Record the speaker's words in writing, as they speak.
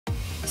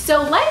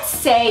So let's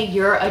say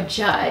you're a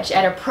judge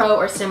at a pro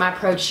or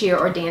semi-pro cheer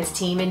or dance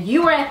team and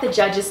you are at the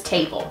judges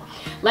table.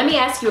 Let me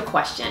ask you a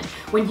question.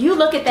 When you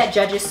look at that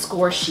judge's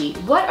score sheet,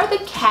 what are the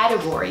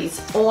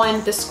categories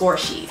on the score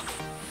sheet?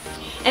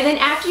 And then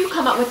after you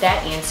come up with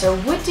that answer,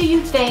 what do you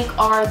think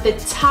are the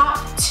top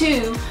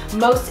 2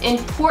 most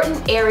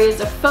important areas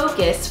of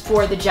focus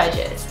for the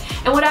judges?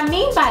 And what I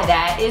mean by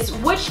that is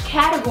which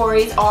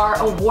categories are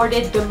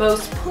awarded the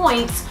most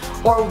points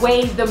or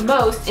weigh the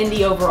most in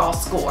the overall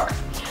score.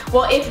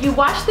 Well, if you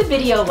watched the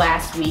video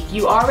last week,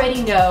 you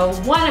already know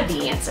one of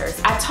the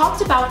answers. I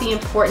talked about the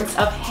importance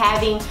of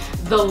having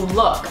the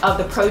look of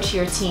the pro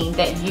cheer team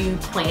that you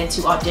plan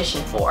to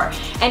audition for.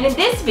 And in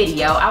this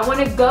video, I want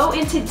to go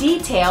into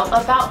detail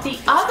about the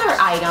other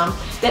item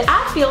that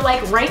I feel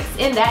like ranks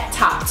in that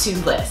top 2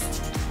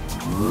 list.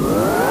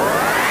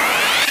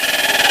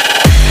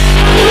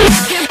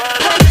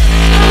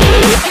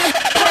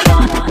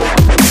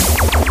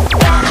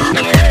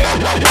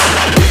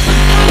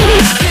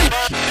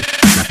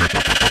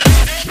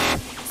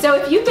 So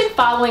if you've been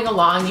following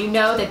along, you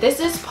know that this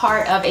is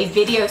part of a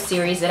video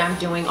series that I'm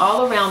doing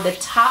all around the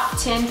top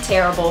 10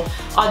 terrible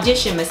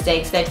audition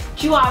mistakes that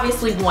you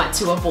obviously want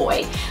to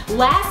avoid.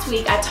 Last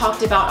week I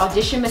talked about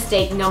audition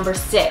mistake number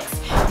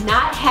 6,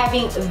 not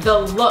having the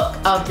look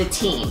of the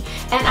team.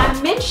 And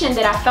I mentioned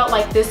that I felt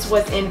like this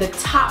was in the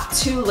top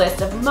 2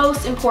 list of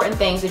most important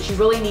things that you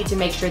really need to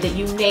make sure that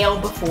you nail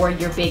before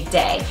your big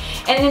day.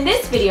 And in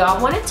this video,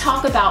 I want to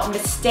talk about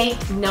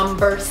mistake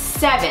number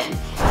 7,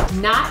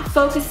 not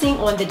focusing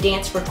on the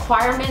dance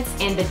requirements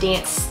and the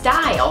dance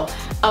style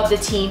of the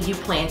team you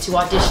plan to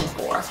audition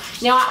for.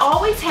 Now, I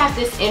always have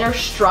this inner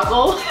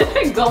struggle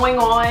going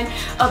on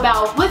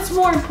about what's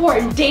more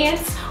important,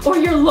 dance or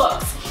your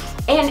looks.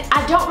 And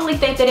I don't really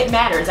think that it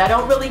matters. I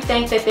don't really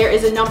think that there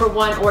is a number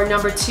 1 or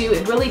number 2.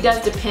 It really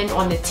does depend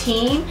on the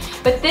team.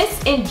 But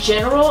this in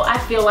general, I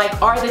feel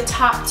like are the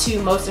top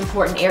 2 most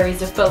important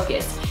areas of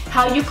focus.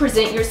 How you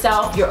present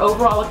yourself, your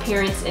overall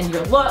appearance and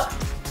your look.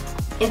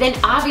 And then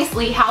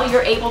obviously how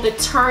you're able to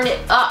turn it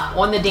up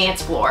on the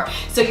dance floor.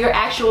 So your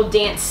actual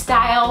dance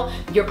style,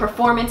 your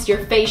performance, your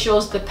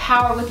facials, the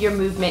power with your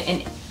movement,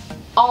 and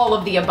all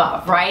of the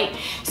above, right?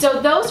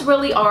 So those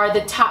really are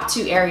the top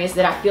 2 areas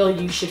that I feel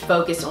you should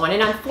focus on.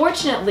 And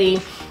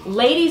unfortunately,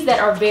 ladies that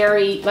are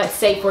very, let's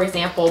say for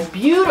example,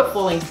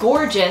 beautiful and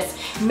gorgeous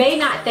may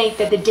not think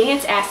that the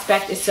dance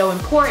aspect is so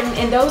important,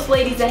 and those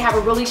ladies that have a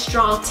really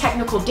strong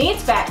technical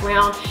dance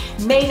background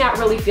may not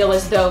really feel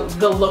as though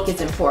the look is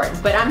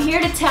important. But I'm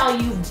here to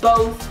tell you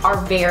both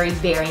are very,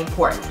 very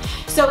important.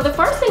 So the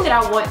first thing that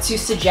I want to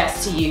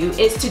suggest to you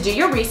is to do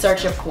your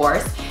research, of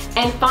course,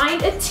 and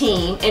find a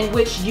team in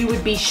which you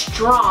would be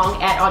strong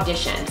at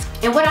auditions.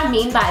 And what I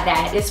mean by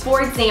that is,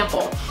 for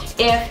example,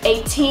 if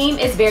a team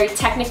is very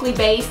technically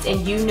based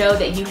and you know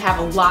that you have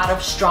a lot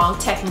of strong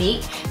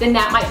technique, then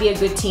that might be a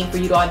good team for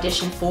you to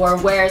audition for.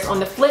 Whereas on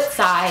the flip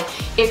side,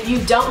 if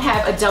you don't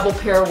have a double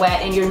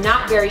pirouette and you're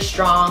not very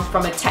strong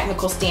from a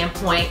technical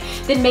standpoint,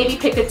 then maybe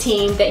pick a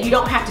team that you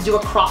don't have to do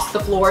across the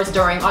floors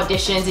during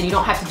auditions and you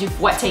don't have to do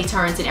fouette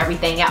turns and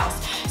everything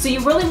else. So you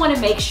really want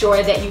to make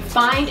sure that you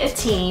find a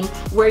team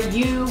where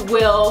you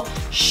will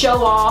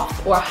show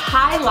off or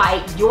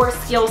highlight your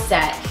skill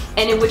set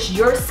and in which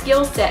your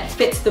skill set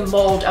fits the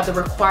mold of the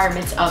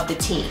requirements of the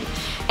team.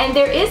 And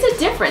there is a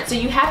difference, so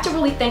you have to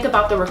really think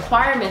about the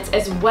requirements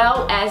as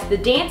well as the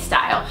dance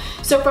style.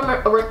 So from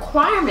a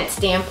requirement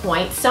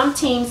standpoint, some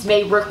teams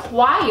may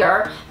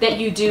require that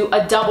you do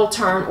a double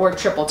turn or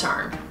triple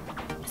turn.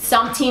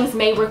 Some teams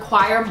may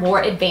require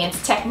more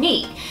advanced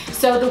technique.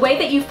 So the way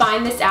that you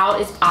find this out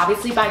is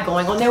obviously by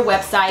going on their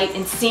website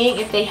and seeing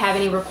if they have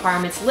any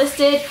requirements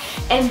listed.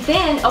 And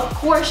then of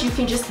course you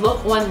can just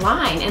look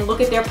online and look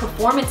at their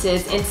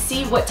performances and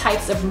see what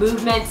types of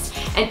movements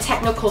and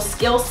technical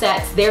skill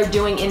sets they're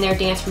doing in their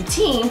dance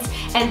routines.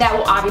 And that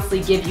will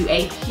obviously give you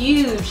a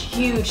huge,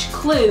 huge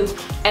clue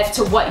as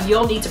to what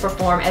you'll need to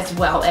perform as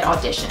well at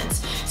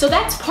auditions. So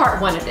that's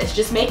part 1 of this,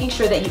 just making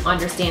sure that you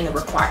understand the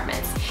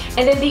requirements.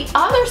 And then the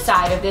other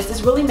side of this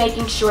is really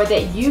making sure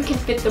that you can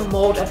fit the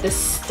mold of the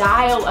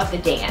style of the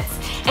dance.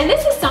 And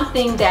this is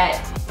something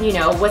that, you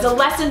know, was a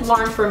lesson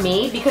learned for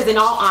me, because in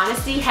all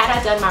honesty, had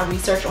I done my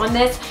research on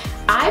this,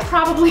 I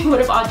probably would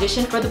have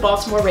auditioned for the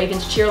Baltimore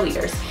Ravens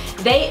cheerleaders.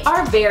 They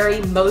are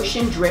very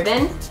motion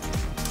driven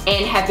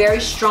and have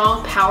very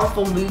strong,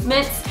 powerful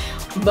movements.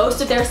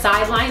 Most of their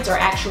sidelines are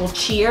actual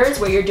cheers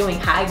where you're doing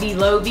high V,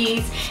 low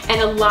Vs,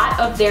 and a lot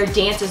of their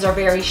dances are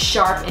very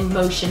sharp and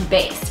motion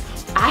based.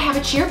 I have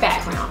a cheer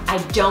background. I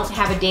don't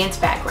have a dance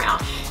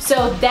background.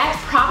 So that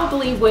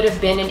probably would have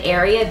been an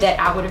area that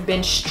I would have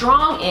been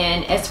strong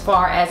in as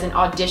far as an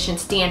audition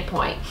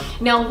standpoint.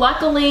 Now,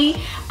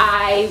 luckily,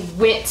 I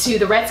went to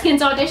the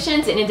Redskins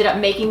auditions and ended up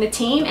making the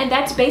team, and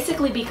that's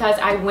basically because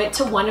I went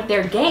to one of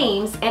their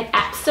games and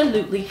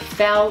absolutely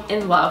fell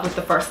in love with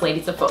the First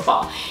Ladies of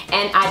Football.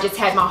 And I just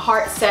had my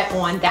heart set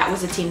on that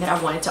was a team that I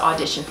wanted to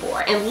audition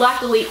for. And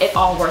luckily, it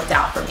all worked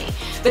out for me.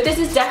 But this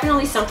is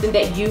definitely something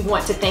that you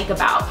want to think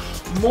about.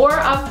 more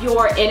of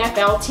your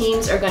NFL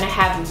teams are going to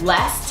have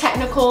less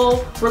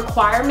technical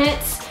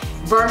requirements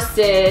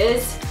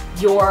versus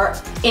your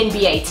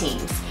NBA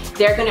teams.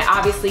 They're going to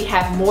obviously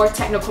have more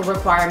technical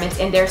requirements,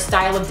 and their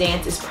style of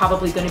dance is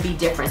probably going to be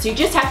different. So you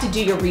just have to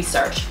do your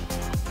research.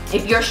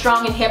 If you're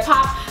strong in hip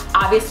hop,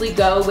 obviously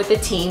go with a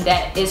team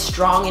that is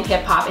strong in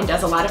hip hop and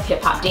does a lot of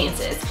hip hop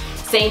dances.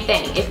 Same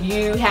thing, if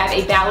you have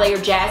a ballet or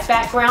jazz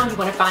background, you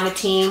want to find a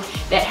team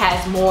that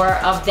has more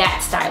of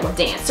that style of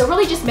dance. So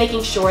really just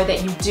making sure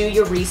that you do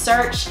your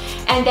research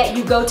and that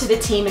you go to the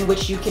team in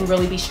which you can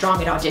really be strong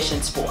at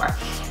auditions for.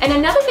 And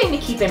another thing to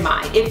keep in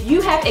mind, if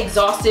you have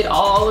exhausted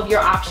all of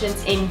your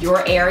options in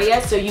your area,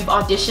 so you've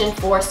auditioned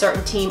for a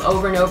certain team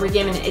over and over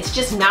again and it's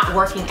just not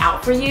working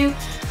out for you,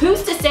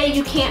 who's to say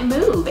you can't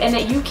move and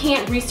that you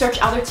can't research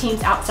other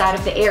teams outside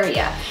of the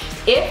area?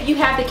 If you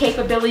have the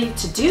capability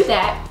to do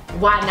that,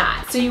 why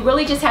not? So you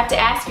really just have to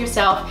ask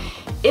yourself,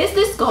 is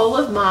this goal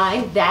of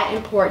mine that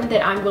important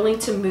that I'm willing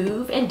to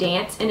move and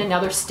dance in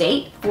another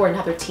state for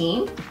another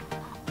team?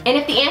 And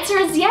if the answer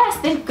is yes,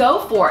 then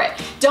go for it.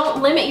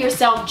 Don't limit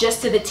yourself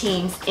just to the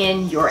teams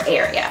in your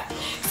area.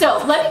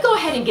 So let me go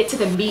ahead and get to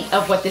the meat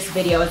of what this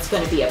video is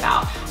going to be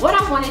about.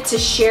 What I wanted to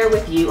share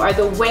with you are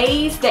the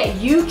ways that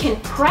you can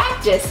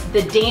practice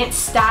the dance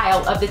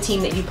style of the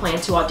team that you plan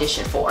to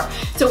audition for.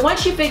 So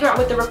once you figure out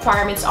what the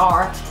requirements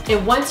are,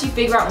 and once you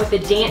figure out what the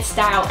dance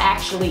style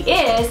actually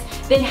is,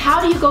 then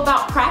how do you go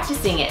about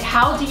practicing it?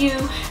 How do you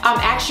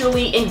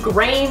actually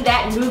ingrain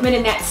that movement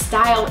and that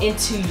style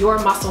into your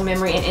muscle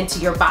memory and into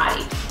your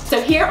body?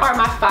 So here are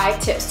my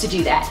 5 tips to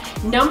do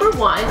that. Number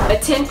 1,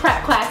 attend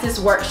prep classes,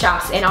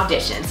 workshops, and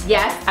auditions.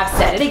 Yes, I've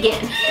said it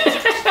again.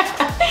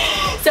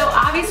 So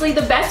obviously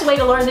the best way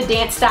to learn the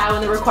dance style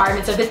and the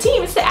requirements of the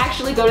team is to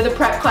actually go to the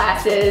prep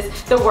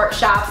classes, the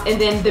workshops, and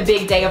then the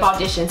big day of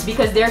auditions,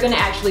 because they're going to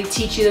actually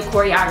teach you the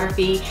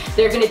choreography.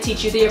 They're going to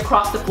teach you the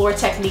across the floor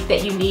technique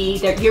that you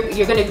need.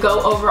 You're going to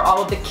go over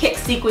all of the kick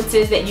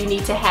sequences that you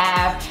need to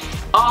have.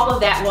 All of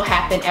that will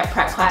happen at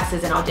prep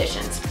classes and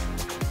auditions.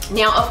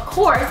 Now, of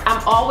course,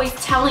 I'm always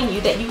telling you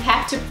that you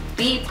have to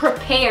be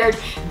prepared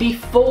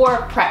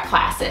before prep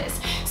classes.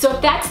 So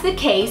if that's the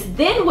case,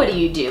 then what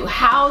do?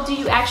 How do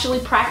you actually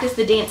practice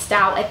the dance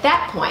style at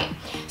that point?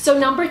 So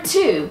number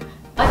 2,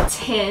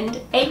 attend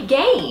a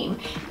game.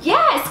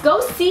 Yes, go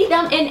see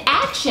them in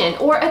action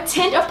or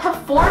attend a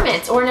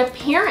performance or an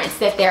appearance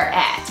that they're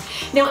at.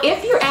 Now,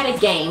 if you're at a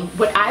game,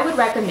 what I would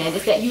recommend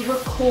is that you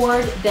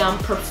record them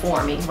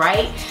performing,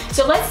 right?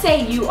 So let's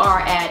say you are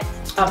at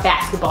a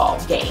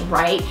basketball game,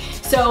 right?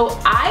 So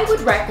I would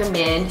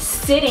recommend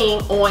sitting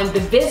on the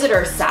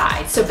visitor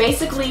side. So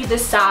basically the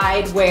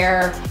side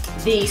where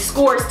the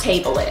scores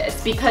table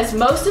is, because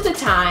most of the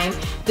time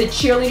the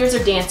cheerleaders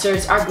or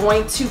dancers are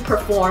going to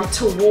perform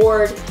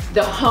toward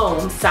the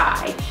home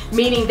side,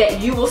 meaning that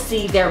you will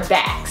see their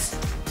backs.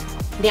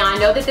 Now, I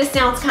know that this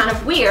sounds kind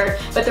of weird,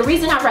 but the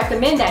reason I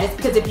recommend that is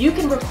because if you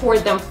can record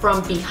them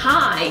from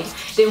behind,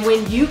 then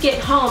when you get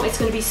home, it's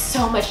going to be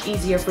so much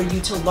easier for you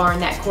to learn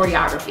that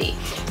choreography.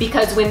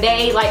 Because when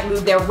they like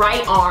move their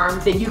right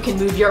arm, then you can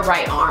move your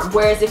right arm.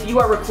 Whereas if you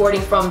are recording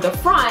from the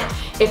front,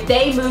 if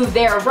they move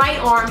their right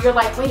arm, you're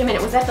like, wait a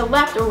minute, was that the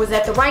left or was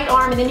that the right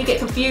arm? And then you get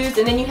confused,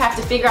 and then you have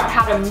to figure out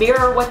how to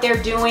mirror what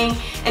they're doing.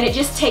 And it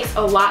just takes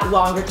a lot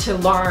longer to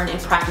learn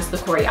and practice the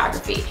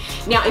choreography.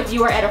 Now, if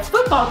you are at a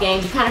football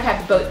game, you kind of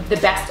have the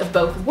best of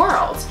both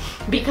worlds,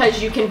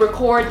 because you can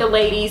record the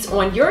ladies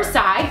on your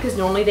side, because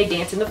normally they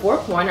dance in the 4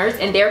 corners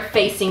and they're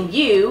facing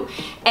you,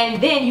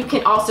 and then you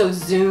can also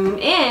zoom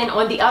in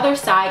on the other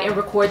side and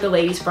record the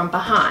ladies from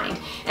behind.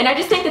 And I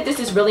just think that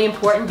this is really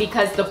important,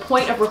 because the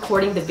point of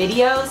recording the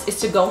videos is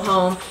to go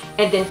home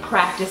and then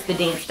practice the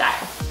dance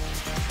style.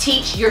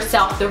 Teach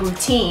yourself the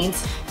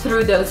routines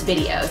through those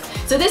videos.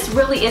 So this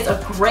really is a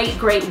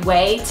great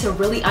way to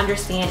really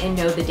understand and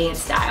know the dance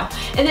style.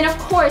 And then of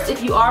course,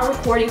 if you are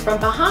recording from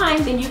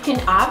behind, then you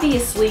can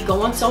obviously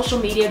go on social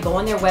media, go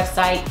on their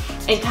website,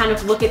 and kind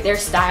of look at their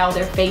style,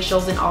 their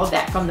facials, and all of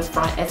that from the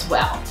front as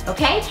well,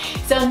 okay?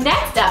 So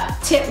next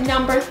up, tip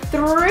number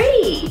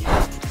 3.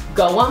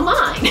 Go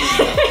online.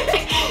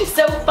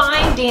 So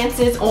find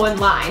dances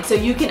online. So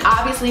you can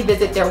obviously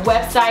visit their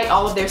website,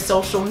 all of their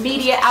social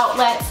media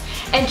outlets,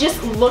 and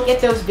just look at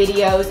those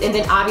videos, and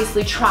then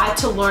obviously try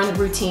to learn the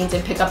routines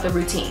and pick up the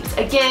routines.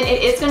 Again,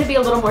 it is going to be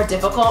a little more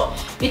difficult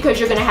because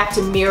you're going to have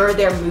to mirror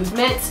their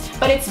movements,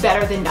 but it's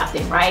better than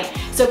nothing, right?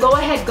 So go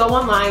ahead, go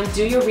online,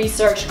 do your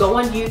research, go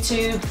on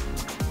YouTube,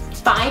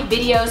 find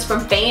videos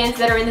from fans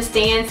that are in the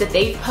stands that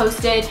they've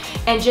posted,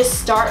 and just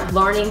start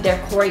learning their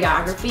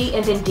choreography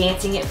and then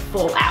dancing it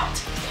full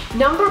out.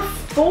 Number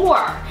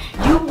 4,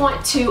 you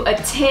want to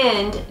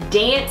attend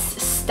dance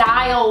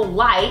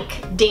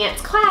style-like dance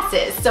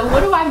classes. So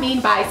what do I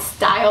mean by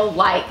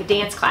style-like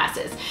dance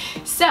classes?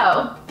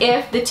 So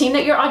if the team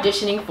that you're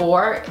auditioning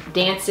for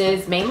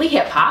dances mainly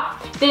hip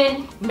hop,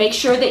 then make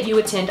sure that you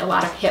attend a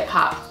lot of hip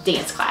hop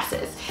dance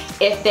classes.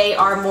 If they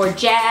are more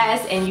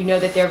jazz and you know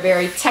that they're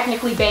very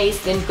technically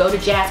based, then go to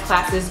jazz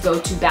classes, go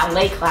to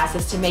ballet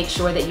classes to make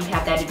sure that you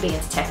have that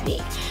advanced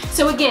technique.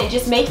 So again,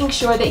 just making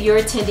sure that you're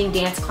attending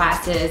dance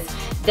classes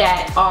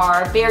that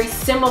are very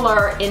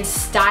similar in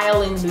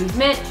style and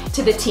movement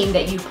to the team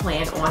that you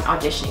plan on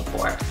auditioning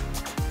for.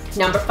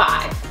 Number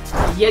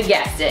 5, you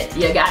guessed it,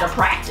 you gotta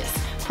practice.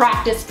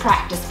 Practice,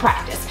 practice,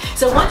 practice.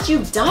 So once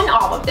you've done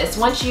all of this,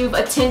 once you've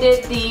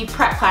attended the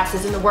prep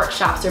classes and the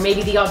workshops, or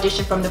maybe the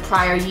audition from the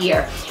prior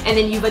year, and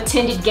then you've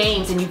attended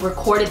games and you've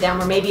recorded them,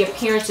 or maybe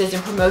appearances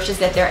and promotions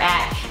that they're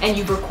at and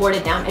you've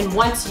recorded them, and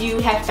once you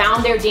have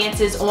found their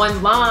dances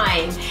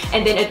online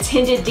and then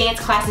attended dance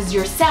classes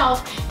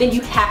yourself, then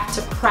you have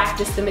to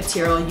practice the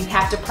material. You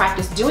have to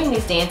practice doing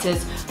these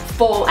dances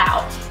full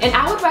out. And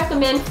I would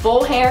recommend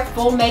full hair,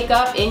 full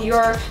makeup in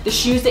the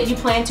shoes that you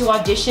plan to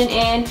audition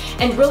in,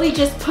 and really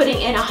just putting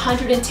in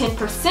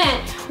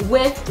 110%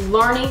 with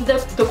learning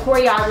the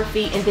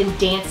choreography and then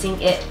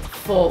dancing it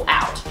full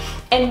out.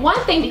 And one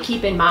thing to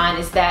keep in mind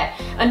is that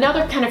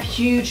another kind of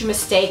huge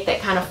mistake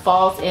that kind of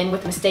falls in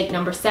with mistake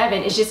number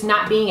 7 is just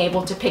not being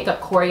able to pick up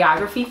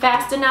choreography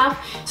fast enough.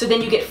 So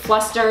then you get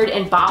flustered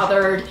and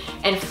bothered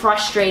and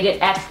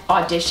frustrated at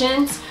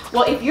auditions.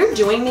 Well, if you're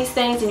doing these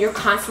things and you're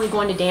constantly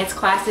going to dance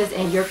classes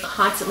and you're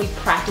constantly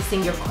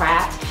practicing your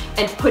craft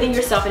and putting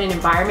yourself in an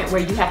environment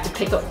where you have to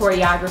pick up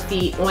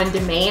choreography on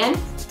demand,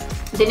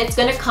 then it's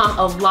gonna come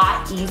a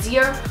lot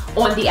easier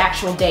on the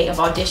actual day of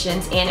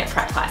auditions and at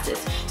prep classes.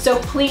 So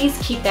please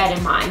keep that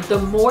in mind. The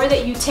more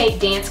that you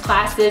take dance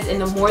classes and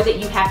the more that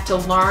you have to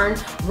learn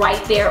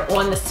right there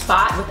on the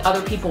spot with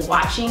other people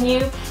watching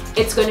you,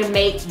 it's gonna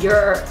make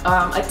your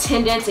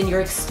attendance and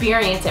your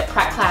experience at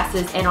prep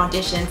classes and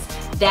auditions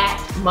that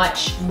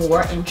much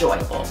more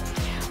enjoyable.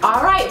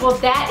 All right, well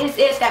that is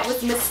it. That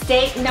was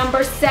mistake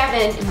number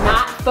 7,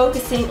 not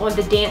focusing on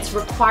the dance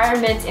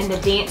requirements and the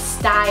dance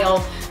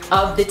style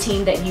of the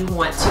team that you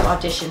want to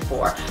audition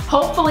for.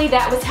 Hopefully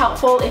that was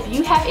helpful. If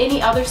you have any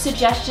other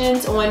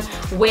suggestions on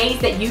ways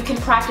that you can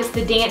practice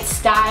the dance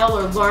style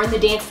or learn the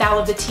dance style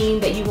of the team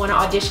that you want to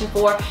audition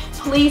for,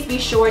 please be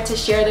sure to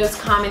share those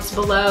comments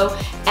below.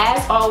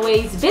 As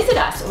always, visit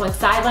us on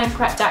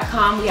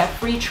sidelineprep.com. We have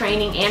free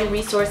training and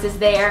resources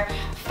there.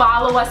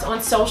 Follow us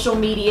on social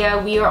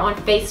media. We are on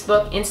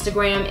Facebook,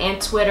 Instagram,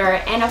 and Twitter.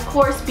 And of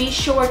course, be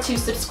sure to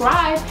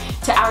subscribe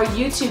to our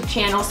YouTube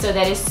channel so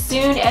that as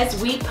soon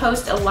as we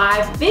post a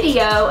live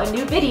video, a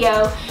new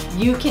video,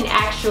 you can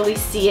actually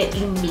see it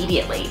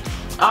immediately.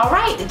 All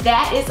right,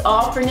 that is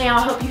all for now.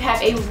 I hope you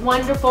have a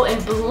wonderful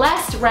and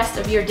blessed rest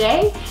of your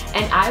day,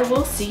 and I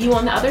will see you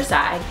on the other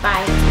side.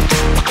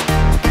 Bye.